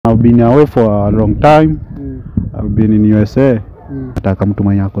I've been away for a long time. I've been in USA. Nataka mtu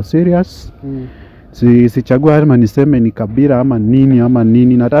mwenye ako serious. Sichagua ama niseme ni kabila ama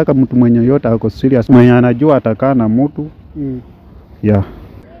nini. Nataka mtu mwenye yote ako serious, mwenye anajua atakaa na mtu. Yeah.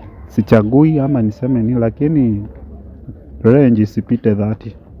 Sichagui ama niseme ni, lakini range isipite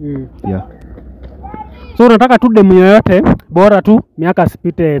 30. Yeah. So unataka tu demu yoyote bora tu miaka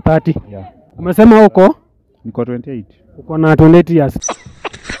isipite 30. Yeah. Umesema uko? Niko 28. Uko na 28 years.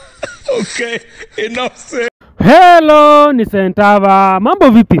 Okay, enough said. Hello, ni Sentava. Mambo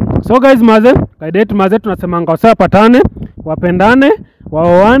vipi? So guys, kaidate maze tunasemanga wasa patane, wapendane,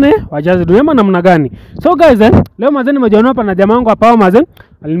 waoane, wajaze dunia namna gani. So guys, leo maze nimejiona hapa na jamaa wangu hapa maze.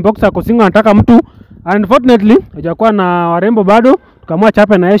 Alinbox akusinga anataka mtu. Unfortunately, hajakuwa na Warembo bado. Tukamua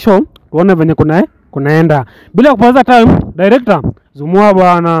chape na show, tuone venye kunaenda. Bila kupoteza time, director, zumua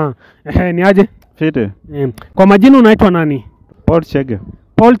bwana. Ni aje? Fite. Kwa majina unaitwa nani? Paul Chege.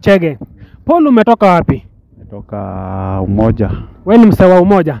 Paul Chege. Paul, umetoka wapi? Umetoka Umoja. Wewe ni msewa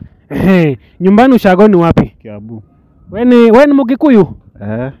Umoja? Nyumbani ushagoni wapi? Kiabu. Wewe ni Mkikuyu?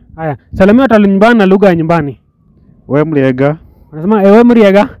 Haya, salamia watu nyumbani na lugha ya nyumbani. Wewe Mriega? Unasema wewe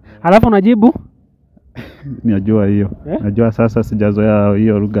Mriega, alafu unajibu? Najua hiyo. Najua sasa sijazoea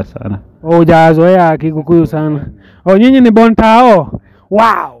hiyo lugha sana. Hujazoea Kikuyu sana. Nyinyi ni Bon Tao.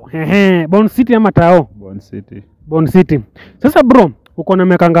 Wow. Bon City ama Tao? Bon City. Bon City. Sasa bro, uko na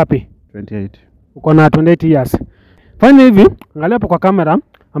miaka ngapi? 28. Uko na 28 years. Fanya hivi, angalia hapo kwa kamera,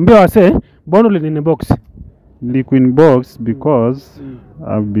 ambia wase bono ni box. Liquid box because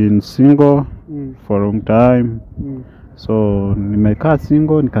I've been single for a long time. So nimekaa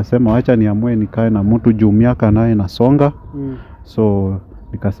single, nikasema acha niamue nikae na mtu juu miaka naye nasonga. So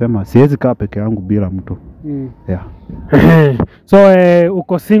nikasema siwezi kaa peke yangu bila mtu. Yeah. So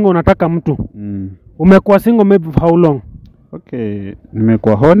uko single unataka mtu. Umekuwa single maybe for how long? Okay,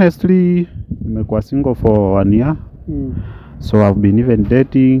 nimekuwa single for 1 year. So I've been even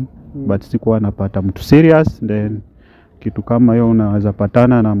dating but sikuwa napata mtu serious. Then kitu kama hiyo unaweza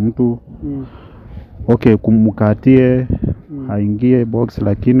patana na mtu okay, kumkatie haingie box,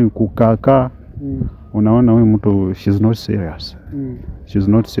 lakini kukaa unaona huyu mtu she's not serious. She's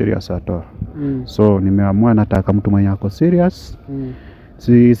not serious at all. So nimeamua nataka mtu mwenye ako serious.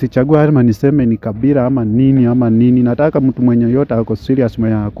 Sichagua ama niseme ni kabila ama nini. Nataka mtu mwenye yote ako serious,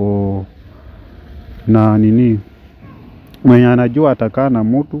 mwenye ako na mwenye anajua atakaa na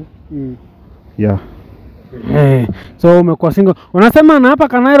mtu. Yeah. So umekuwa single. Unasema na hapa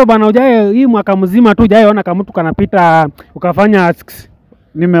Kanairo bana ujaye hii mwaka mzima tu hujaona kama mtu kanapita ukafanya asks.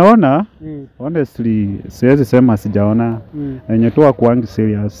 Nimeona honestly siwezi sema sijaona. Yenye tu akuangi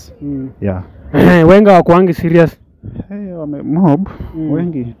serious. Yeah. Wenga wakuangi serious. Mob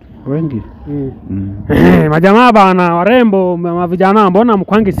wengi. Majamaa bana Warembo, mavijana mbona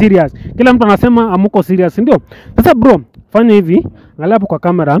mkwangi serious? Kila mtu anasema amuko serious, ndio? Sasa bro, fanya hivi, angalia hapo kwa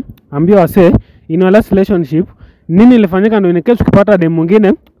kamera, ambia wase in your last relationship nini ilifanyika ndio in case ukipata dem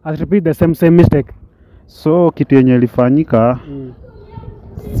mwingine as repeat the same mistake. So kitu yenye ilifanyika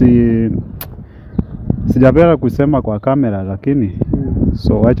sijapenda kusema kwa kamera, lakini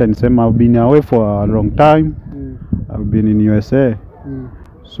so acha nisema I've been away for a long time. I've been in USA.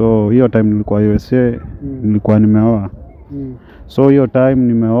 So hiyo time nilikuwa USA, nilikuwa nimeoa. So hiyo time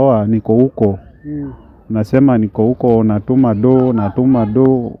nimeoa, niko huko. Nasema niko huko, natuma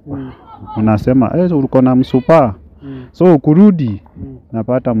do. Unasema uko na msupa. So kurudi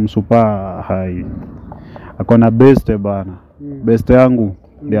napata msupa hai. Akona best bana. Best yangu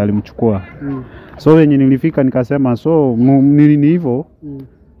ndiye alimchukua. So wenye nilifika nikasema so nini hivyo.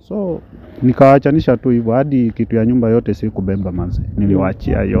 So nikawaachanisha tu hivyo hadi kitu ya nyumba yote si kubeba manzi.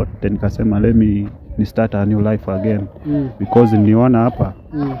 Niliwaachia yote, nikasema let me start a new life again. Because niliona hapa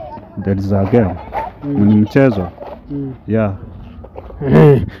there is a game. Ni mchezo. Yeah.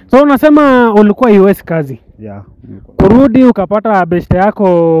 So unasema ulikuwa US kazi? Yeah. Kurudi ukapata best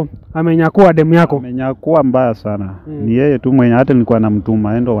yako amenyakua demu yako? Amenyakua mbaya sana. Ni yeye tu mwenye hata nilikuwa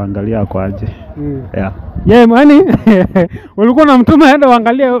namtuma endo waangalia ako aje. Yeah. Yaani ulikuwa unamtuma endo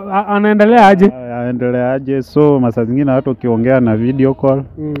waangalia anaendelea aje? Anaendelea aje. So masaa zingine hata ukiongea na video call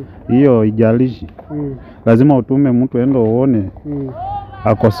hiyo ijalishi. Lazima utume mtu endo uone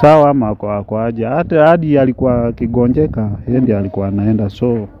ako sawa ama ako aje. Hata hadi alikuwa kigonjeka, yeye ndiye alikuwa anaenda.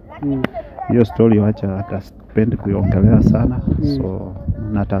 So hiyo story wacha hata sipendi kuiongelea sana. So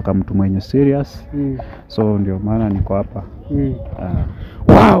nataka mtu mwenye serious. So ndio maana niko hapa.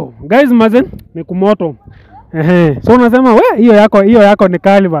 Wow, guys mazen ni kumoto. So unasema hiyo yako ni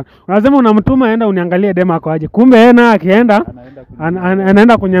kali bana. Unasema unamtuma aenda uniangalie dema yako aje. Kumbe yeye na akienda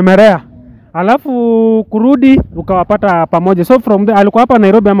anaenda kunyemelea. alafu kurudi ukawapata pamoja. So from there alikuwa hapa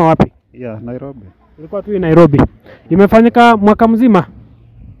Nairobi ama wapi? Yeah, Nairobi. Ilikuwa tu Nairobi. Imefanyika mwaka mzima?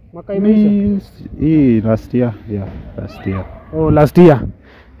 Mwaka imeisha? Hii last year. Yeah, last year. Oh, last year.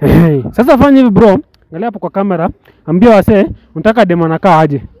 Sasa fanya hivi bro, angalia hapo kwa kamera, ambia wasee unataka demo anakaa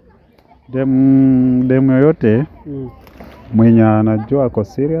aje? Demo yoyote mwenye anajua ako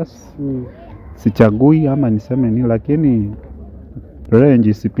serious. Sichagui ama niseme nini, lakini range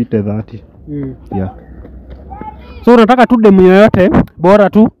isipite 30. Yeah. So unataka tu demo yoyote bora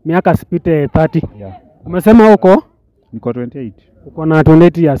tu miaka sipite 30. Yeah. Umesema uko? Niko 28. Uko na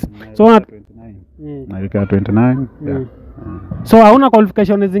 28 years. So 29. Naelekea 29. Yeah. So hauna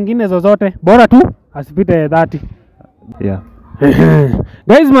qualification zingine zozote, bora tu asipite 30. Yeah.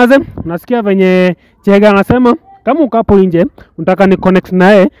 Guys maze, unasikia venye Chega anasema kama ukapo nje unataka ni connect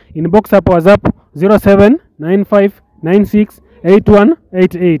naye, inbox hapo WhatsApp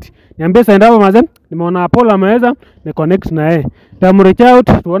 0795968188. Niambie Sentava maze, nimeona Apollo ameweza ni connect naye. Tamu reach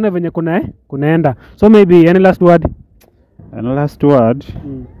out tuone venye kunaenda. So maybe any last word? And last word.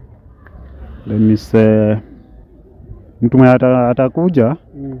 Let me say mtu mwenye atakuja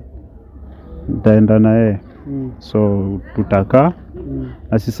nitaenda naye. So tutaka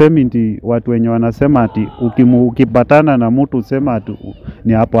asisemi nti watu wenye wanasema ati ukipatana na mtu usema ati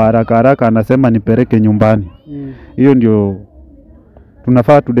ni hapo haraka anasema nipeleke nyumbani. Hiyo ndio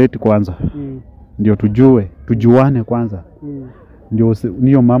tunafaa tudate kwanza. Ndio tujuane kwanza. Ndio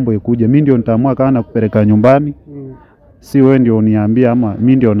niyo mambo ikuje. Mimi ndio nitaamua kama nakupeleka nyumbani. Si wewe ndio uniambie ama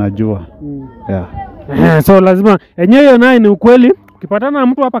mimi ndio najua. Yeah. So lazima enyewe naye ni ukweli. Ukipatana na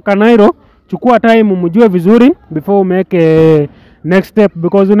mtu hapa Kanairo, chukua time umjue vizuri before umeke next step,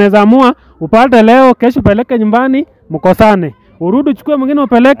 because unaweza amua upate leo, kesho peleke nyumbani mkosane, urudi uchukue mwingine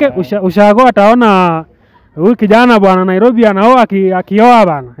upeleke, ushago ataona huyu kijana bwana Nairobi anaoa akioa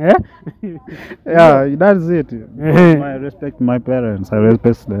bana. Yeah, that's it. I respect my parents. I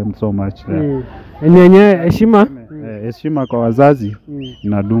respect them so much. Yenye heshima kwa wazazi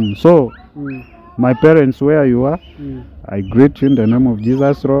inadumu. So my parents, where you are, I greet you in the name of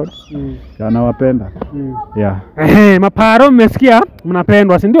Jesus Lord. Nawapenda. Yeah. Maparo mmesikia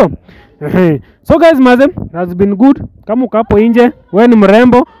mnapendwa, si ndio? So guys maze, has been good. Kama uko hapo nje, wewe ni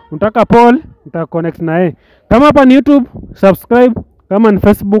mrembo, unataka Paul, nita connect naye. Kama hapa ni YouTube, subscribe. Kama ni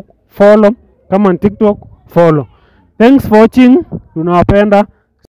Facebook, follow. Kama ni TikTok, follow. Thanks for watching. Tunawapenda.